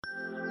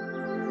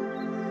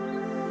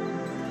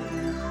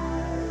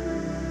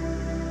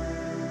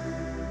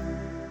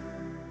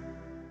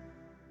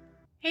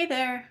Hey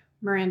there,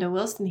 Miranda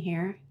Wilson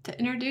here to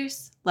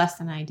introduce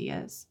Lesson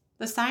Ideas,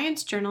 the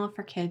Science Journal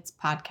for Kids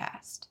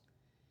podcast.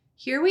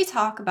 Here we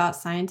talk about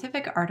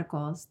scientific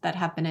articles that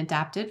have been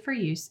adapted for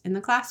use in the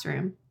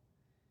classroom.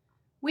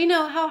 We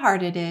know how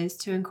hard it is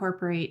to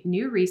incorporate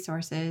new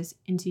resources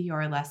into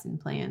your lesson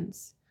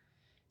plans.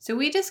 So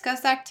we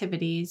discuss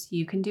activities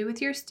you can do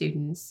with your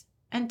students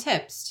and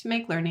tips to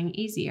make learning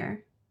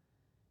easier.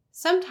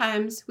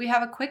 Sometimes we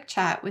have a quick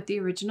chat with the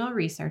original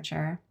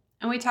researcher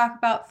and we talk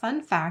about fun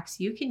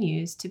facts you can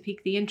use to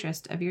pique the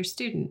interest of your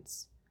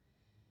students.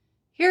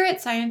 Here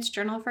at Science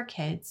Journal for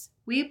Kids,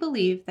 we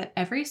believe that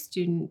every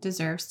student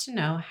deserves to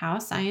know how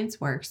science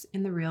works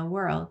in the real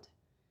world.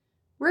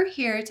 We're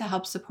here to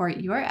help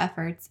support your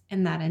efforts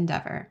in that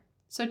endeavor,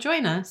 so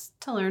join us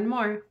to learn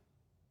more.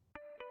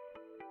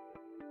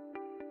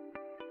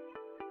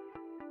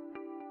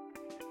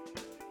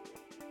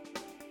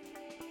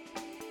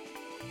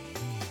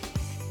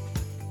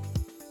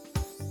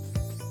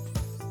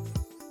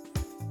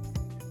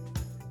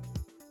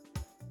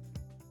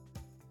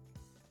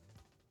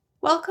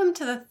 Welcome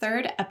to the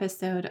third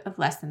episode of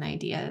Lesson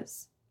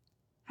Ideas.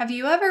 Have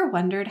you ever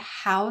wondered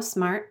how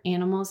smart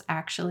animals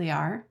actually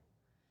are?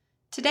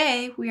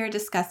 Today, we are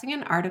discussing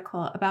an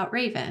article about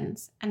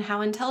ravens and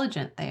how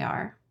intelligent they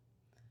are.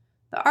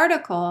 The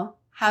article,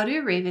 How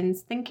Do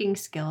Ravens' Thinking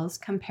Skills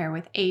Compare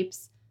with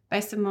Apes, by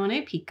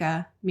Simone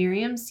Pica,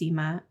 Miriam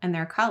Sima, and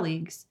their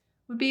colleagues,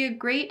 would be a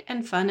great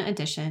and fun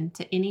addition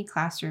to any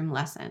classroom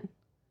lesson.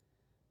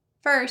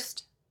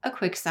 First, a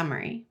quick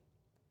summary.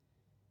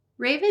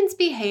 Ravens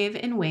behave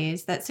in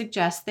ways that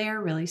suggest they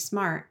are really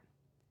smart.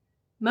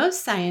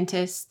 Most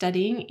scientists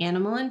studying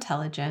animal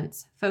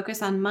intelligence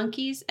focus on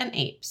monkeys and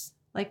apes,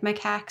 like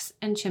macaques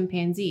and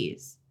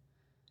chimpanzees.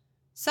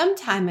 Some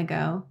time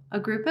ago, a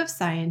group of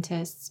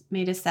scientists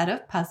made a set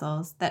of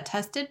puzzles that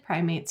tested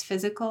primates'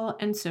 physical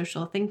and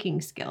social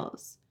thinking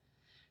skills.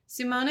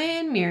 Simone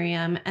and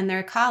Miriam and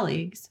their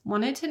colleagues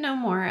wanted to know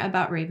more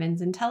about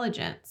ravens'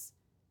 intelligence,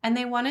 and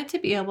they wanted to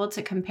be able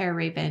to compare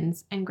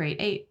ravens and great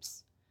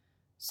apes.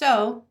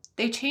 So,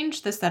 they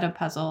changed the set of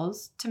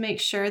puzzles to make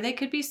sure they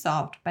could be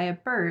solved by a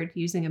bird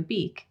using a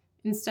beak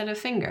instead of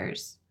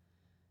fingers.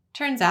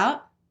 Turns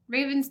out,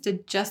 ravens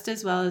did just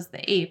as well as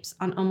the apes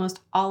on almost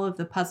all of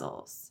the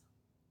puzzles.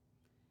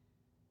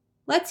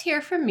 Let's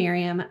hear from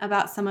Miriam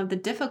about some of the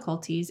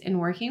difficulties in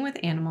working with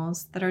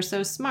animals that are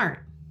so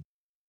smart.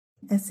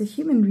 As a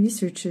human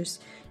researchers,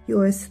 you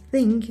always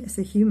think as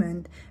a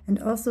human, and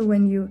also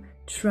when you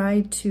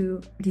try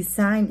to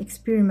design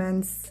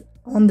experiments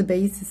on the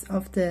basis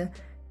of the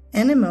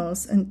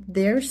animals and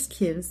their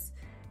skills,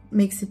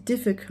 makes it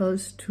difficult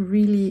to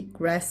really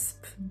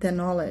grasp their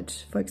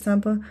knowledge. For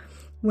example,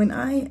 when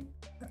I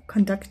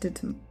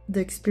conducted the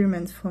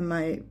experiments for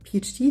my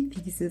PhD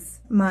thesis,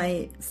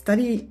 my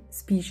study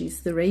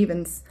species, the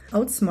ravens,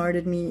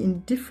 outsmarted me in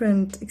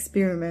different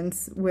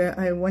experiments where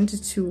I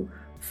wanted to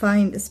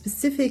find a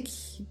specific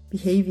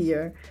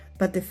behavior,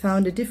 but they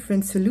found a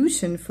different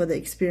solution for the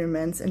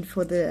experiments and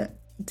for the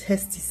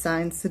test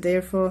design. So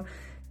therefore,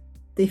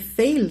 they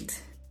failed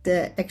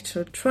the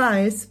actual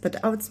tries,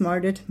 but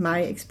outsmarted my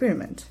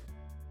experiment.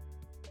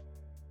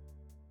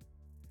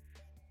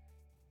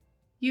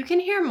 You can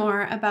hear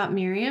more about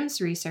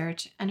Miriam's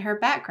research and her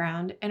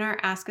background in our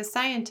Ask a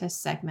Scientist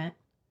segment.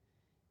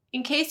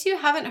 In case you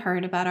haven't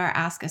heard about our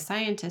Ask a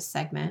Scientist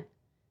segment,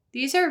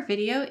 these are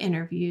video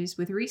interviews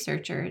with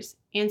researchers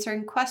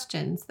answering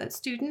questions that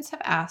students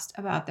have asked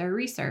about their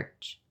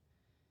research.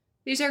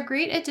 These are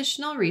great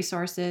additional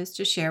resources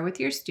to share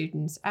with your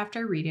students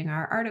after reading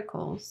our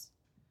articles.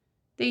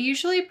 They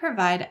usually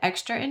provide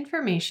extra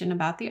information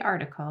about the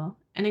article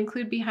and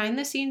include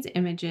behind-the-scenes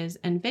images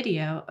and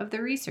video of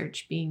the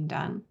research being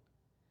done.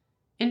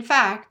 In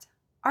fact,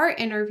 our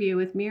interview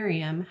with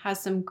Miriam has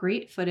some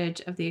great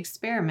footage of the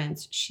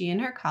experiments she and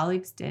her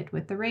colleagues did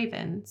with the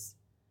ravens.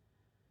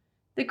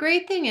 The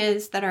great thing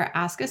is that our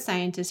Ask a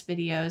Scientist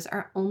videos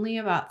are only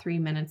about 3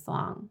 minutes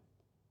long.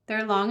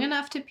 They're long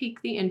enough to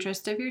pique the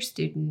interest of your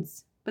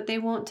students, but they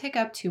won't take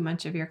up too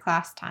much of your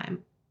class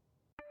time.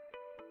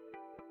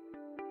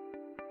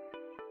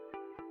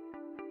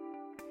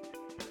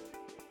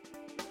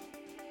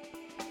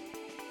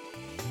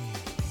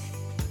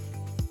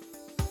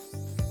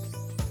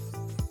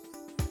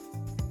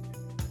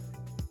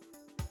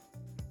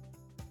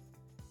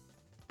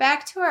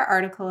 Back to our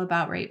article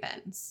about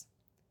ravens.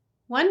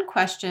 One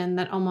question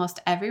that almost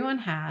everyone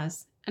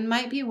has, and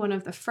might be one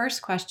of the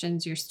first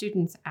questions your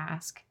students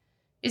ask,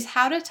 is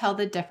how to tell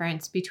the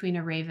difference between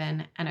a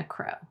raven and a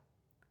crow.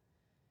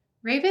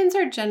 Ravens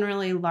are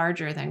generally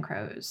larger than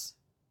crows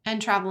and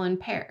travel in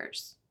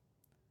pairs.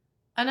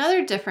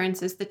 Another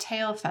difference is the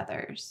tail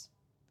feathers.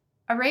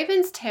 A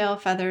raven's tail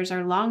feathers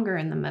are longer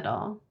in the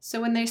middle, so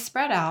when they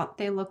spread out,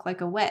 they look like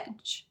a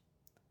wedge.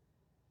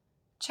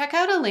 Check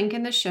out a link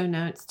in the show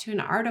notes to an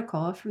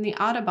article from the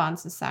Audubon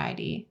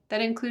Society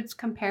that includes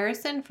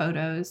comparison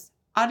photos,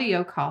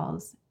 audio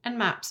calls, and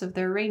maps of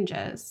their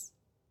ranges.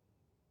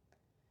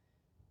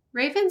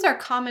 Ravens are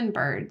common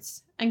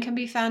birds and can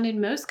be found in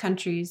most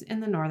countries in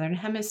the Northern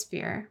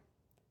Hemisphere.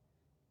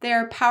 They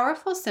are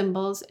powerful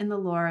symbols in the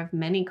lore of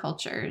many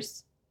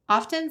cultures,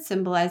 often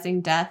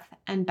symbolizing death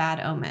and bad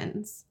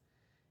omens.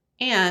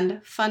 And,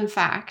 fun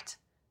fact,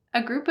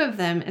 a group of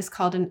them is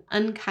called an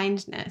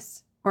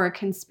unkindness or a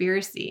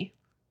conspiracy.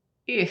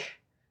 Ew,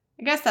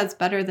 I guess that's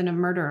better than a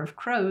murder of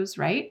crows,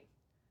 right?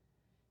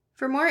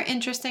 For more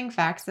interesting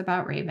facts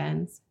about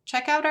ravens,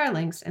 check out our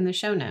links in the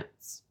show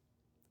notes.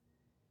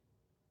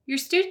 Your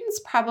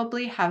students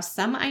probably have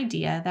some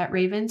idea that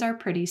ravens are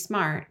pretty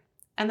smart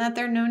and that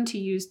they're known to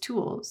use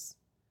tools.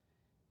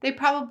 They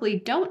probably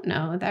don't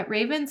know that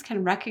ravens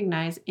can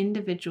recognize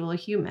individual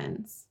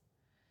humans.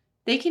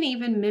 They can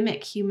even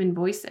mimic human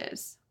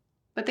voices,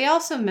 but they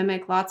also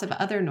mimic lots of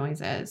other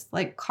noises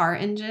like car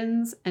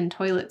engines and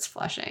toilets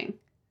flushing.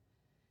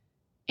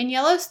 In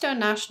Yellowstone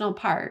National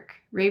Park,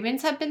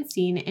 ravens have been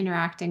seen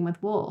interacting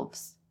with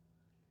wolves.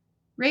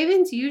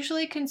 Ravens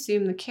usually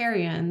consume the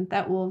carrion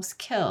that wolves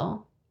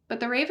kill, but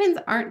the ravens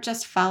aren't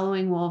just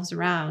following wolves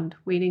around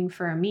waiting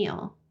for a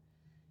meal.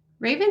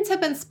 Ravens have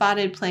been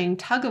spotted playing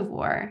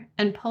tug-of-war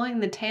and pulling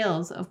the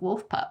tails of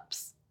wolf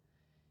pups.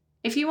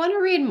 If you want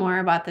to read more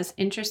about this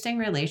interesting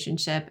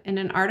relationship in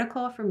an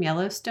article from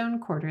Yellowstone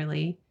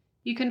Quarterly,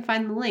 you can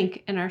find the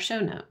link in our show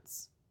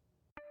notes.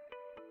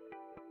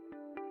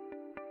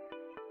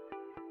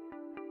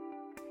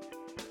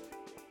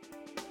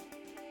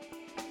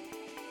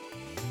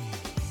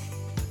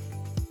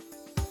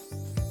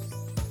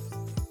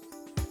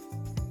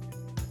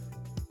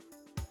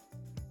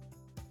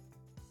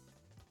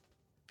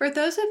 For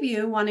those of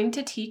you wanting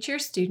to teach your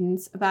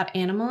students about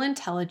animal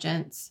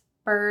intelligence,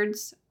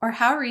 birds, or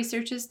how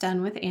research is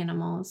done with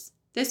animals,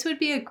 this would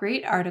be a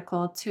great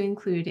article to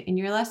include in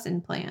your lesson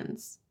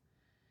plans.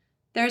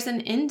 There's an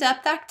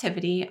in-depth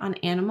activity on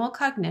animal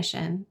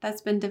cognition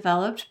that's been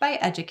developed by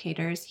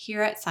educators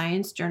here at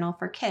Science Journal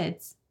for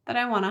Kids that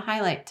I want to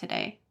highlight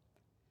today.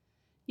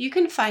 You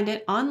can find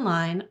it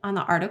online on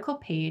the article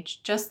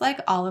page, just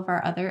like all of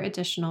our other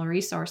additional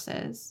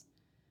resources.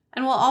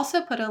 And we'll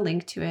also put a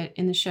link to it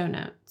in the show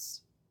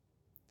notes.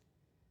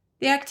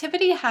 The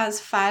activity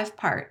has 5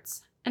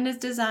 parts and is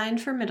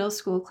designed for middle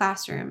school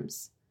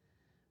classrooms,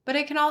 but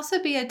it can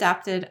also be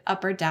adapted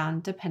up or down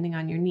depending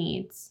on your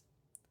needs.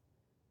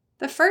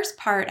 The first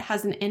part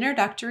has an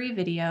introductory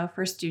video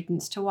for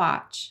students to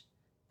watch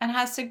and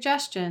has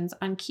suggestions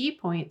on key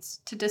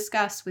points to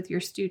discuss with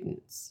your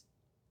students.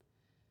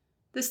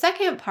 The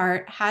second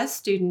part has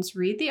students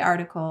read the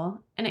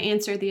article and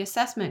answer the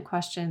assessment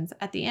questions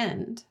at the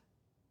end.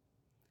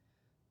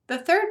 The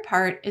third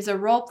part is a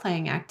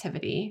role-playing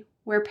activity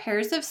where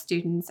pairs of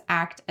students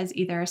act as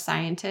either a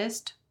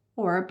scientist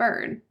or a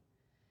bird.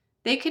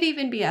 They could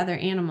even be other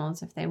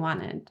animals if they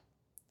wanted.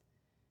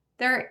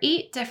 There are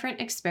 8 different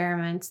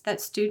experiments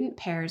that student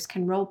pairs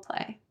can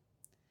role-play.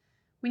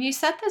 When you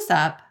set this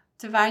up,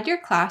 divide your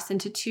class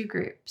into 2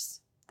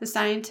 groups, the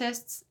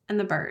scientists and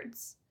the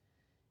birds.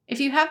 If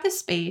you have the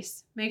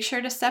space, make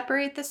sure to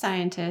separate the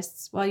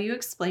scientists while you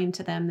explain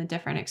to them the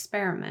different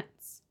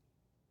experiments.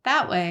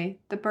 That way,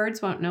 the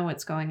birds won't know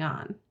what's going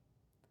on.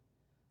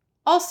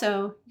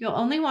 Also, you'll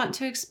only want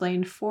to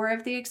explain 4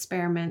 of the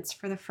experiments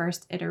for the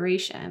first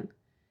iteration.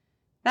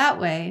 That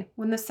way,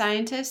 when the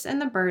scientists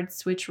and the birds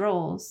switch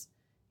roles,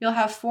 you'll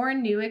have 4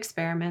 new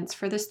experiments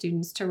for the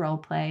students to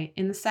role-play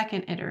in the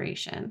second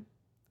iteration.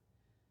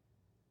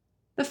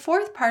 The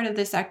fourth part of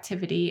this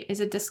activity is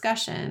a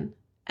discussion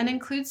and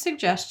includes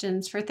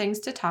suggestions for things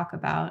to talk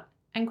about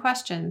and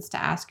questions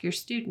to ask your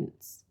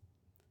students.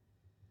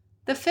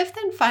 The fifth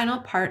and final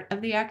part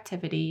of the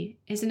activity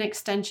is an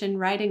extension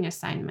writing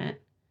assignment,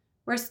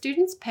 where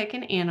students pick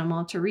an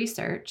animal to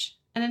research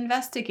and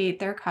investigate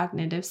their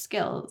cognitive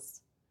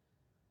skills.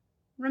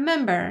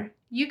 Remember,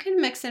 you can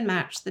mix and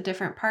match the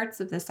different parts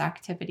of this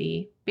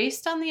activity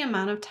based on the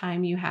amount of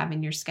time you have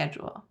in your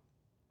schedule.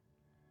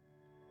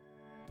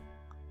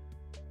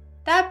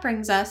 That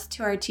brings us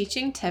to our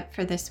teaching tip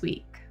for this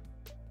week.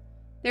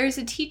 There is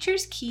a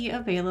teacher's key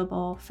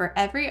available for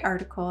every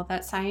article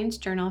that Science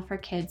Journal for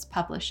Kids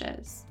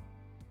publishes.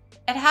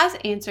 It has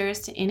answers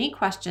to any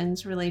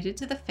questions related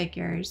to the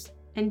figures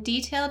and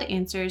detailed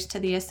answers to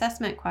the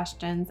assessment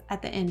questions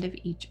at the end of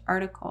each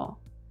article.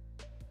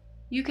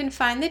 You can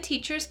find the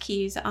teacher's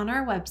keys on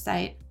our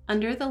website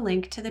under the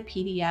link to the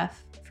PDF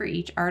for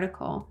each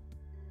article.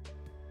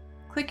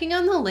 Clicking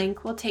on the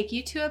link will take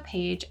you to a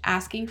page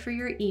asking for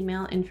your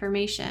email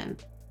information,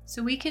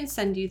 so we can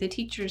send you the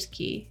teacher's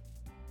key.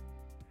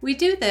 We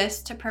do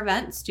this to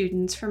prevent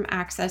students from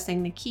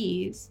accessing the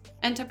keys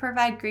and to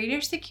provide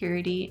greater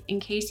security in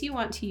case you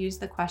want to use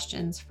the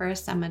questions for a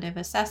summative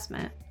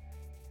assessment.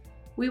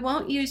 We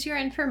won't use your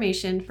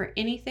information for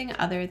anything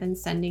other than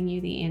sending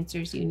you the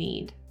answers you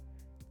need.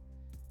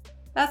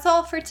 That's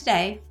all for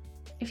today.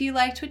 If you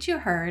liked what you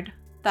heard,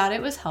 thought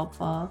it was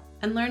helpful,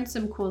 and learned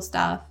some cool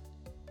stuff,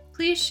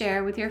 please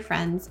share with your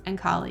friends and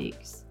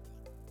colleagues.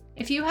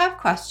 If you have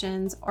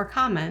questions or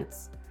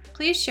comments,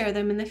 please share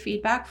them in the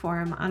feedback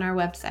forum on our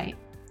website.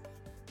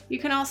 You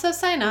can also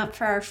sign up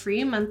for our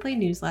free monthly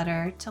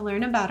newsletter to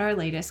learn about our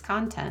latest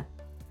content.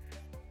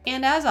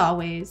 And as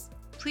always,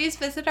 Please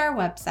visit our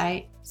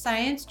website,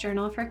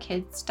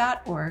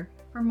 sciencejournalforkids.org,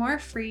 for more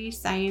free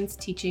science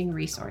teaching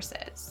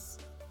resources.